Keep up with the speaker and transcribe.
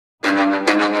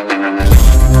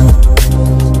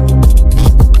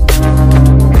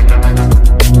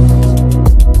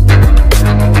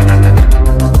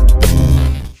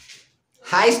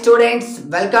students,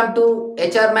 welcome to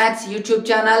HR Maths YouTube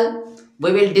channel. We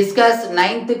will discuss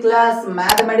 9th class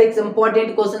mathematics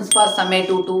important questions for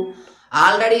SA2.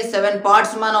 Already 7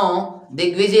 parts మనం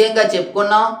దిగ్విజయంగా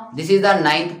చెప్పుకున్నాం. This is the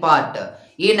 9th part.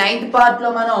 ఈ 9th part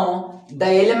లో మనం the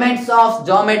elements of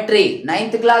geometry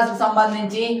 9th class కి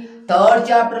సంబంధించి third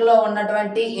chapter లో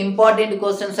ఉన్నటువంటి ఇంపార్టెంట్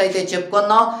క్వశ్చన్స్ అయితే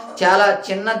చెప్పుకుందాం. చాలా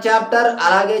చిన్న చాప్టర్,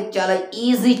 అలాగే చాలా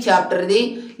ఈజీ చాప్టర్ ఇది.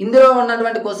 ఇందులో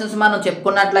ఉన్నటువంటి క్వశ్చన్స్ మనం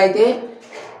చెప్పుకున్నట్లయితే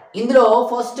ఇందులో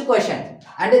ఫస్ట్ క్వశ్చన్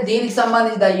అంటే దీనికి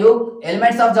సంబంధించి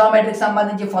ఎలిమెంట్స్ ఆఫ్ జామెట్రీకి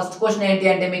సంబంధించి ఫస్ట్ క్వశ్చన్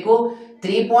ఏంటి అంటే మీకు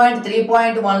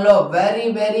 3.3.1 లో very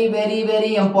very very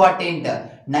very important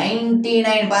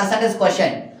 99%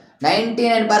 question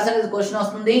 99% question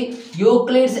వస్తుంది.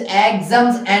 Euclid's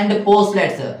యాక్సమ్స్ and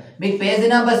పోస్ట్లెట్స్. మీకు పేజీ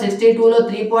నెంబర్ 62 లో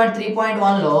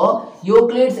 3.3.1 లో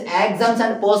యూక్లిడ్స్ యాక్సమ్స్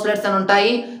అండ్ పోస్ట్లెట్స్ అని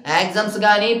ఉంటాయి. యాక్సమ్స్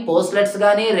కానీ పోస్ట్లెట్స్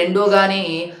కానీ రెండు కానీ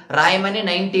రాయమని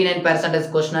 99%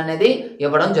 క్వశ్చన్ అనేది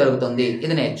ఇవ్వడం జరుగుతుంది.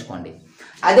 ఇది నేర్చుకోండి.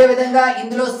 అదే విధంగా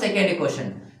ఇందులో సెకండ్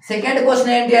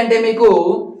క్వశ్చన్ ఏంటి అంటే మీకు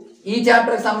ఈ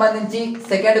చాప్టర్ కి సంబంధించి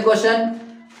సెకండ్ క్వశ్చన్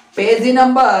పేజీ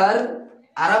నంబర్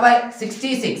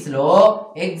 66 లో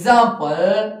ఎగ్జాంపుల్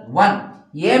 1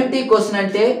 ఏంటి క్వశ్చన్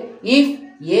అంటే if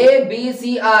A, B, C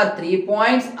are 3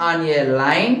 points on a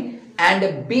line and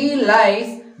B lies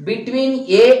between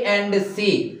A and C,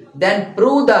 then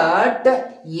prove that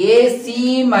AC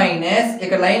minus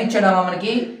ఇక్కడ లైన్ ఇచ్చాడు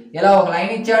మనకి, ఇలా ఒక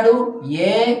లైన్ ఇచ్చాడు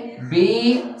A, B,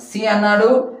 C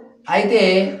అన్నాడు. అయితే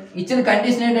ఇచ్చిన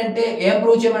కండిషన్ ఏంటంటే ఏం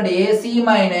ప్రూవ్ చేయమంటే AC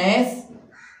minus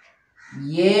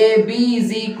AB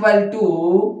is equal to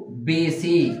BC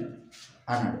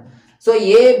అన్నాడు. So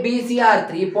A, B, C are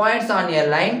 3 points on a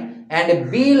line and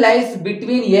B lies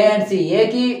between A and C. A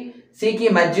की C की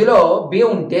మధ్యలో B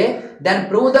ఉంటే then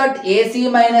prove that AC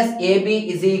minus AB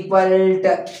is equal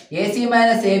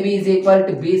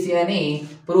to BC అని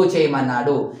prove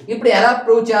చేయమన్నాడు. ఇప్పుడు ఎలా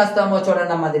prove చేస్తామో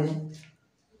చూడండి అమ్మా. దీన్ని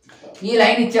ఈ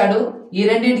లైన్ ఇచ్చాడు, ఈ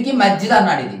రెండింటికి మధ్యది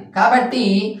అన్నాడు ఇది. కాబట్టి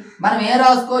మనం ఏం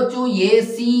రాసుకోవచ్చు,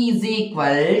 AC is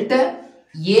equal to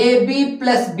AB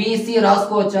plus BC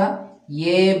రాసుకోవచ్చా?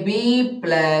 AB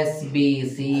plus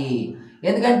BC,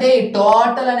 ఎందుకంటే ఈ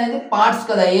టోటల్ అనేది పార్ట్స్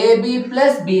కదా, AB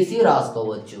ప్లస్ BC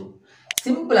రాసుకోవచ్చు.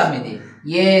 సింపుల్ అమ్మ ఇది.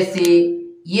 AC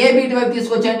AB వైపు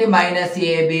తీసుకొచ్చండి, minus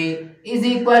AB is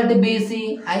equal to BC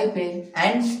అయిపోయి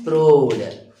అండ్ ప్రూవ్డ్.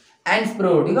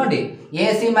 ఇదిగోండి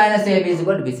AC minus AB is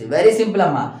equal to BC. Very simple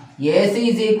అమ్మా. AC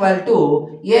is equal to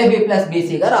AB plus BC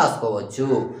గా రాసుకోవచ్చు.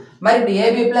 మరి ఇప్పుడు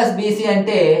AB ప్లస్ BC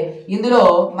అంటే ఇందులో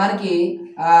మనకి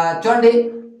చూడండి,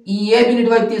 ఈ AB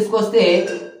వైపు తీసుకొస్తే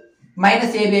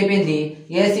మైనస్ AB అయిపోయింది,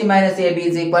 AC minus AB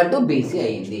is equal to BC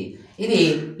అయింది. ఇది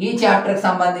ఈ చాప్టర్ కి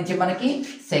సంబంధించి మనకి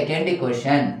సెకండ్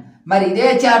క్వశ్చన్. మరి ఇదే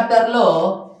చాప్టర్ లో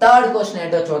థర్డ్ క్వశ్చన్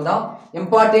ఏంటో చూద్దాం.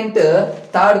 ఇంపార్టెంట్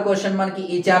థర్డ్ క్వశ్చన్ మనకి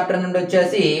ఈ చాప్టర్ నుండి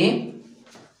వచ్చేసి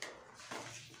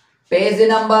పేజీ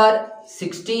నంబర్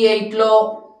 68 లో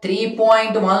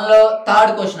 3.1 లో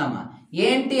థర్డ్ క్వశ్చన్ అమ్మా.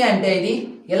 ఏంటి అంటే ఇది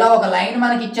ఇలా ఒక లైన్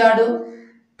మనకి ఇచ్చాడు.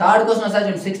 థర్డ్ క్వశ్చన్ ఒకసారి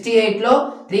చూడండి, 68 లో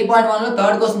 3.1 లో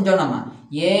థర్డ్ క్వశ్చన్ చూడమ్మా.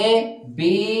 A, B,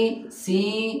 C,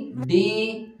 D,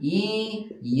 E,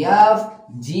 F,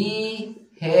 G,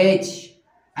 H.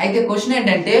 అయితే క్వశ్చన్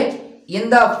ఏంటంటే in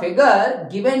the figure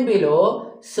given below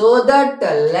so that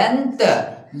length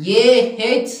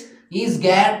AH is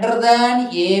greater than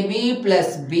AB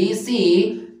plus BC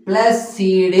plus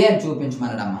CD అని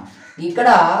చూపించమన్నాడమ్మా. ఇక్కడ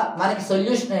మనకి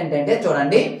సొల్యూషన్ ఏంటంటే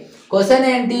చూడండి, క్వశ్చన్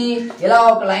ఏంటి, ఇలా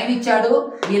ఒక లైన్ ఇచ్చాడు,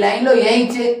 ఈ లైన్ లో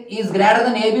AH is greater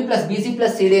than AB plus BC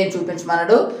plus CD అని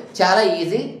చూపించమన్నాడు. చాలా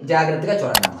ఈజీ, జాగ్రత్తగా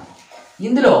చూడండి అమ్మా.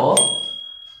 ఇందులో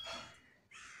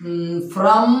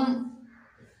from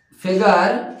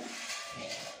figure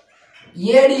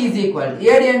AD is equal,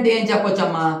 AD అంటే ఏం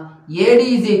చెప్పొచ్చమ్మా, AD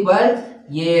is equal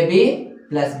AB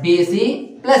plus BC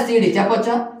plus CD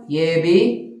చెప్పొచ్చా? AB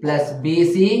plus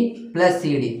BC plus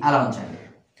CD అలా ఉంచండి.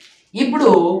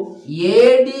 ఇప్పుడు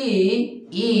AD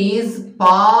is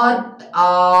part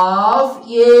of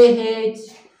AH.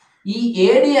 ఈ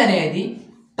AD అనేది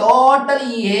టోటల్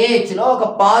ఈ AH లో ఒక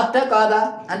పార్ట్ కాదా?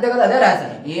 అంతే కదా, అదే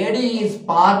రాశాను. AD is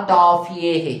part of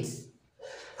AH.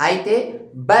 అయితే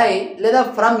బై లేదా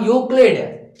from Euclid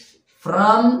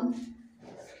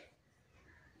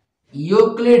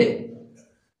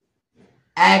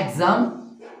యాక్సమ్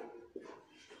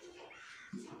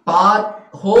part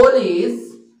whole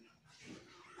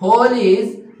is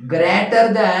greater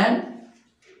than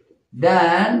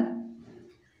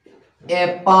a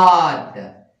part.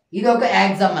 ఇది ఒక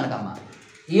యాక్సమ్ మనకమ్మా.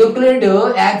 యూక్లిడ్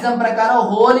యాక్సమ్ ప్రకారం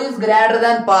whole is greater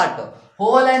than part.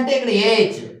 Whole అంటే ఇక్కడ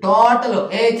AH టోటల్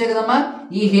AH కదమ్మా.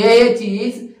 ఈ AH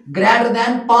is greater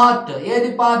than part. ఏది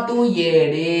పార్ట్?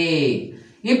 AD.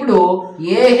 ఇప్పుడు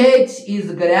AH is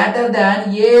greater than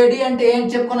AD అంటే ఏం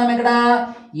చెప్పుకున్నాం ఇక్కడ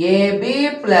AB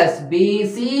plus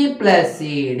BC plus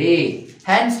CD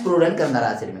hence proved అని కింద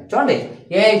రాసేది చూడండి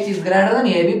AH is greater than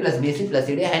AB plus BC plus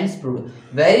CD hence proved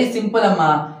very simple అమ్మా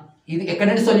ఇది ఎక్కడ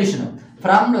నుండి solution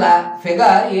from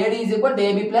figure AD is equal to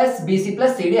AB plus BC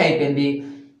plus CD అయిపోయింది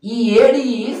ఈ AD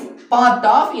is part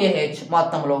of AH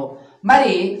మొత్తంలో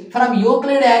మరి from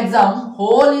Euclid exam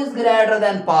whole is greater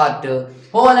than part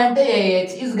whole అంటే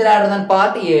AH is greater than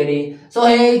part AD so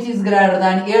AH is greater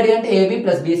than AD అంటే AB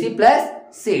plus BC plus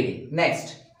CD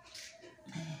next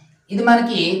ఇది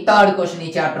మనకి third question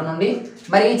ఈ chapter నుండి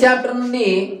మరి ఈ చాప్టర్ నుండి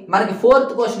మనకి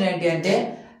ఫోర్త్ క్వశ్చన్ ఏంటి అంటే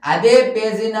అదే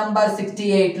పేజీ నంబర్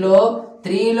 68లో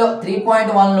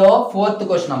 3.1లో ఫోర్త్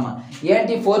క్వశ్చన్ అమ్మ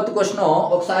ఏంటి ఫోర్త్ క్వశ్చన్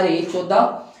ఒకసారి చూద్దాం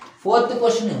ఫోర్త్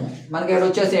క్వశ్చన్ మనకి ఇక్కడ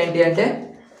వచ్చేసి ఏంటి అంటే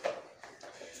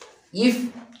if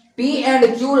P and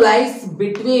Q lies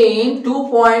between 2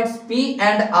 points P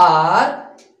and R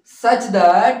such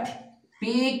that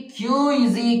PQ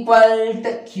is equal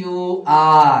to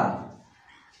QR.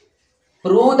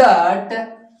 Prove that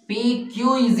PQ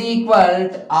is equal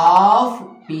to half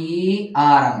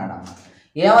PR అన్నాడు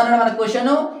ఏమన్నాడు మన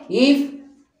question if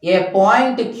a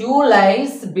point Q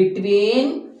lies between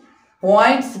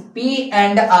points P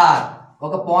and R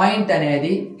ఒక point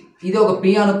అనేది ఇది ఒక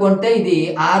P అనుకుంటే ఇది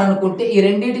R అనుకుంటే ఈ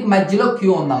రెండింటికి మధ్యలో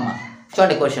Q ఉందమ్మా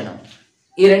చూడండి క్వశ్చన్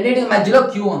ఈ రెండింటికి మధ్యలో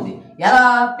Q ఉంది ఎలా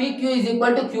PQ is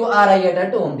equal to QR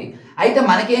అయ్యేటట్టు ఉంది అయితే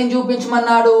మనకేం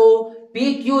చూపించమన్నాడు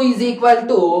PQ is equal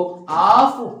to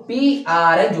half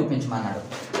PR అని చూపించమన్నాడు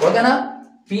ఓకేనా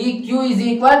PQ is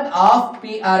equal to half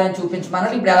PR అని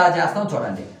చూపించమన్నాడు ఇప్పుడు ఎలా చేస్తాం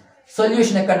చూడండి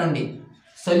సొల్యూషన్ ఎక్కడ నుండి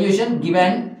సొల్యూషన్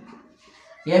గివెన్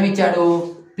ఏమి ఇచ్చాడు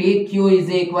PQ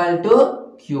is equal to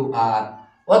QR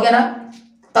ఓకేనా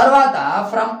తర్వాత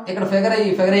ఫ్రమ్ ఇక్కడ ఫిగర్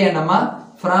అయ్యండి అమ్మా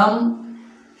ఫ్రమ్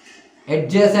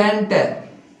అడ్జసెంట్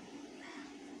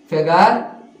ఫిగర్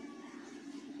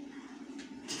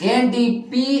ఏంటి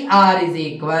PR ఈజ్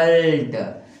ఈక్వల్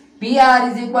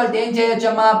ఏం చేయొచ్చు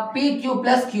అమ్మా PQ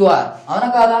ప్లస్ QR అవునా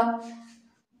కాదా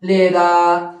లేదా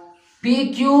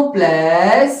PQ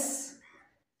plus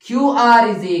QR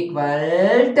is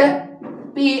equal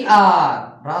PR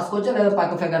రాసుకోవచ్చా లేదా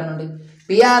పక్క ఫిగర్ నుండి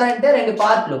PR అంటే రెండు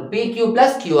పార్ట్లు PQ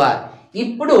ప్లస్ QR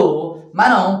ఇప్పుడు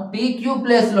మనం PQ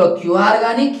ప్లేస్ లో QR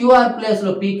గాని QR ప్లేస్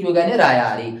లో PQ గాని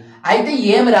రాయాలి అయితే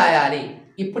ఏమి రాయాలి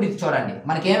ఇప్పుడు ఇది చూడండి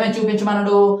మనకి ఏమేమి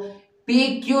చూపించమన్నాడు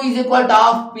PQ is equal to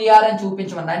half PR అని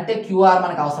చూపించమన్నాడు అంటే QR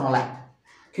మనకు అవసరం లే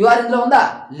QR ఇందులో ఉందా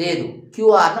లేదు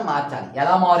QR ను మార్చాలి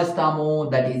ఎలా మారుస్తాము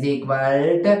that is equal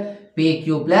to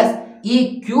PQ plus ఈ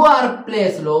QR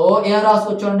ప్లేస్ లో ఏం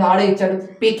రాసుకోవచ్చు చూడండి ఆడే ఇచ్చాడు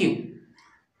PQ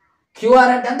QR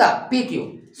అంటే ఎంత PQ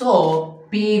సో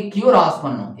PQ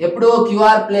రాసుకున్నాం ఎప్పుడు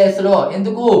QR ప్లేస్ లో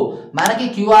ఎందుకు మనకి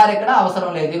QR ఇక్కడ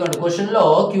అవసరం లేదు ఇదిగోండి క్వశ్చన్ లో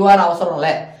QR అవసరం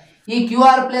లే ఈ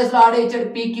QR ప్లేస్ లో ఆడే ఇచ్చాడు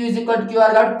PQ is equal to QR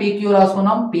కాబట్టి PQ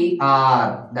రాసుకున్నాం PR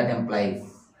that employees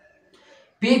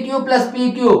PQ plus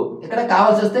PQ ఇక్కడ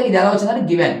కావాల్సి వస్తే ఇది ఎలా వచ్చిందని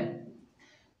given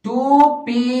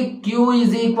 2PQ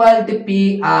is equal to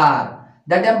PR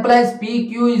that employees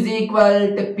PQ is equal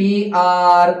to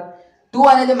PR 2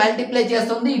 అనేది మల్టిప్లై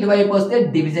చేస్తుంది ఇటువైపు వస్తే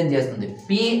డివిజన్ చేస్తుంది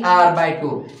PR by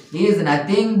 2 is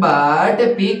nothing but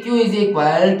PQ is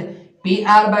equal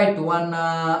PR by 2 అన్నా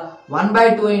 1 by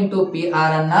 2 ఇంటూ PR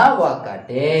అన్నా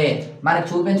ఒకటే మనకు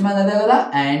చూపించమని అదే కదా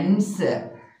అండ్స్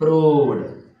ప్రూవ్డ్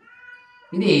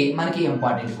ఇది మనకి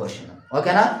ఇంపార్టెంట్ క్వశ్చన్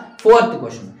ఓకేనా ఫోర్త్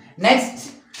క్వశ్చన్ నెక్స్ట్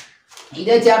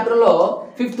ఇదే చాప్టర్లో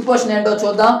ఫిఫ్త్ క్వశ్చన్ ఏంటో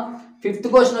చూద్దాం ఫిఫ్త్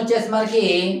క్వశ్చన్ వచ్చేసి మనకి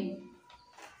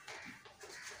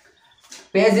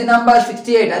పేజీ నంబర్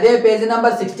 68 అదే పేజీ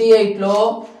నంబర్ 68 లో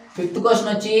ఫిఫ్త్ క్వశ్చన్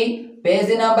వచ్చి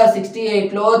పేజీ నంబర్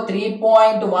 68 లో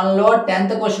 3.1 లో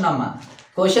 10th క్వశ్చన్ అమ్మ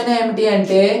క్వశ్చన్ ఏమిటి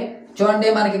అంటే చూడండి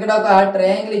మనకి ఇక్కడ ఒక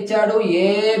ట్రయాంగిల్ ఇచ్చాడు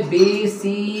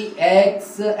ABCX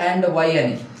and Y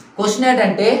అని క్వశ్చన్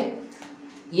ఏంటంటే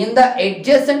in the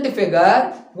adjacent figure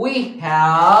we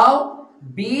have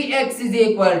BX is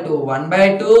equal to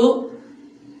 1/2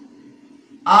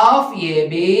 of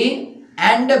AB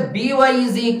and BY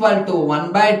is equal to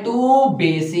 1/2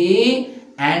 BC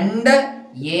and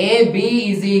AB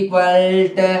is equal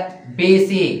to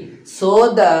BC so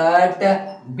that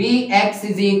BX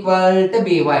is equal to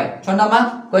BY. చూడమ్మా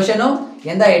question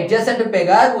in the adjacent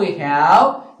figure we have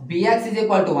BX is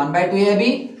equal to 1/2 AB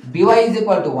BY is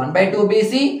equal to 1/2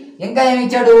 BC ఇంకా ఏమి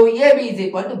ఇచ్చాడు AB is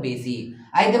equal to BC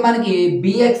అయితే మనకి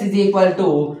BX is equal to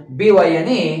BY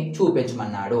అని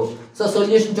చూపించమన్నాడు so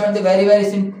solution చూడండి very very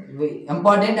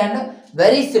important and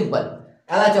very simple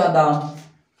ఎలా చూద్దాం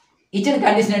ఇచ్చిన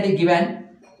కండిషన్ ఏంటి గివెన్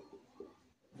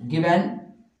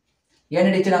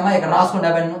ఏంటంటే ఇచ్చినమ్మా ఇక్కడ రాసుకుంటే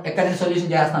ఎక్కడ నుండి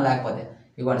సొల్యూషన్ చేస్తాం లేకపోతే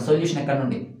ఇవ్వండి సొల్యూషన్ ఎక్కడ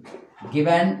నుండి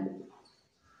given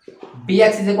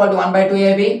bx is equal to 1/2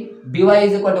 ab, by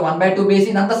is equal to 1/2 bc.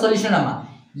 ఇదంతా సొల్యూషన్ అమ్మా.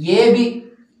 ab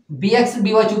bx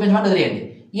by చూపించమని వదిలేయండి.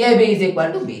 ab is equal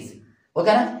to bc.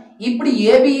 ఓకేనా? ఇప్పుడు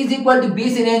ab is equal to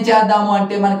bc ఏం చేద్దాము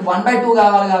అంటే మనకి 1/2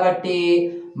 కావాలి కాబట్టి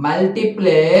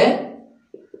మల్టిప్లై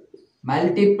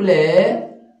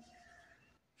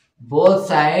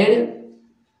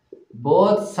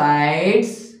both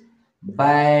sides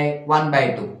by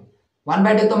 1/2.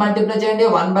 1/2 తో మల్టిప్లై చేయండి.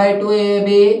 1/2 ab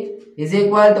is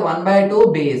equal to 1/2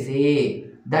 bc.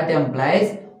 That implies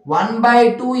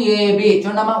 1/2 ab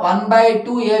చూడమ్మా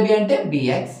 1/2 ab అంటే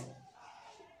bx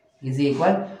is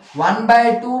equal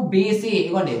 1/2 bc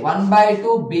ఇవ్వండి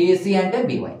 1/2 bc అంటే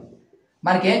by.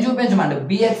 మనకి ఏం చూపించమండి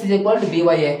bx is equal to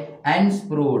by and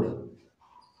proved.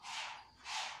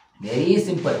 Very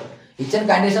simple. ఇచ్చిన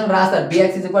కండిషన్ రాస్తారు.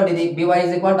 bx is equal to ఇది, by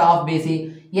is equal to half bc,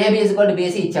 ab is equal to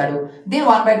bc ఇచ్చాడు. దీన్ని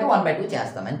 1/2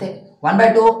 చేస్తాం అంతే.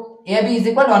 1/2 ab is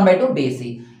equal to 1/2 bc.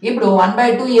 ఇప్పుడు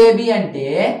 1/2 ab అంటే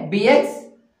bx,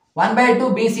 1/2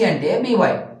 bc అంటే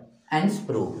by and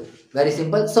proved. Very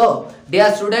simple. So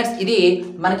dear students, ఇది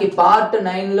మనకి పార్ట్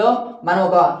 9లో మనం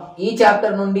ఈ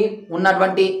చాప్టర్ నుండి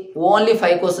ఉన్నటువంటి ఓన్లీ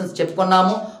 5 క్వశ్చన్స్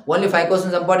చెప్పుకున్నాము. ఓన్లీ 5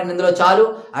 క్వశ్చన్స్ ఇంపార్టెంట్ ఇందులో చాలు.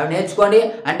 అవి నేర్చుకోండి.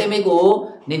 అంటే మీకు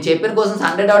నేను చెప్పిన క్వశ్చన్స్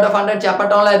 100 out of 100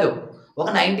 చెప్పటం లేదు. ఒక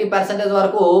 90%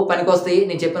 వరకు పనికొస్తాయి.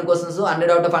 నేను చెప్పిన క్వశ్చన్స్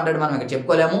 100 out of 100 మనం ఇక్కడ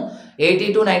చెప్పుకోలేము. 80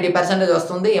 to 90%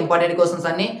 వస్తుంది ఇంపార్టెంట్ క్వశ్చన్స్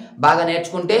అన్ని బాగా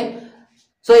నేర్చుకుంటే.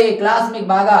 సో ఈ క్లాస్ మీకు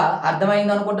బాగా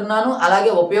అర్థమైంది అనుకుంటున్నాను,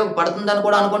 అలాగే ఉపయోగపడుతుందని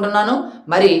కూడా అనుకుంటున్నాను.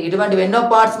 మరి ఇటువంటివి ఎన్నో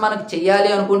పార్ట్స్ మనకు చెయ్యాలి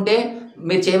అనుకుంటే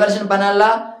మీరు చేయవలసిన పనల్లా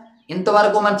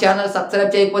ఇంతవరకు మన ఛానల్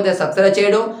సబ్స్క్రైబ్ చేయకపోతే సబ్స్క్రైబ్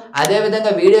చేయడం,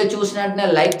 అదేవిధంగా వీడియో చూసిన వెంటనే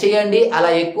లైక్ చేయండి. అలా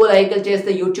ఎక్కువ లైక్లు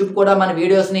చేస్తే యూట్యూబ్ కూడా మన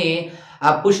వీడియోస్ని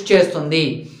పుష్ చేస్తుంది.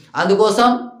 అందుకోసం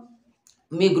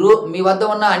మీ వద్ద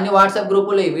ఉన్న అన్ని వాట్సాప్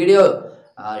గ్రూపుల్లో ఈ వీడియో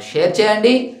షేర్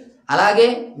చేయండి. అలాగే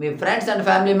మీ ఫ్రెండ్స్ అండ్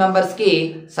ఫ్యామిలీ మెంబర్స్కి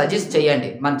సజెస్ట్ చేయండి.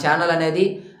 మన ఛానల్ అనేది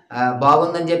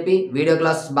బాగుందని చెప్పి, వీడియో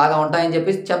క్లాస్ బాగా ఉంటాయని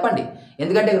చెప్పి చెప్పండి.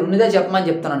 ఎందుకంటే ఉన్నదే చెప్పమని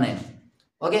చెప్తున్నాను నేను.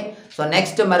 ఓకే, సో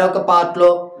నెక్స్ట్ మరొక పార్ట్లో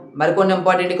మరికొన్ని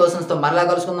ఇంపార్టెంట్ క్వశ్చన్స్తో మరలా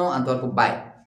కలుసుకుందాం. అంతవరకు బాయ్.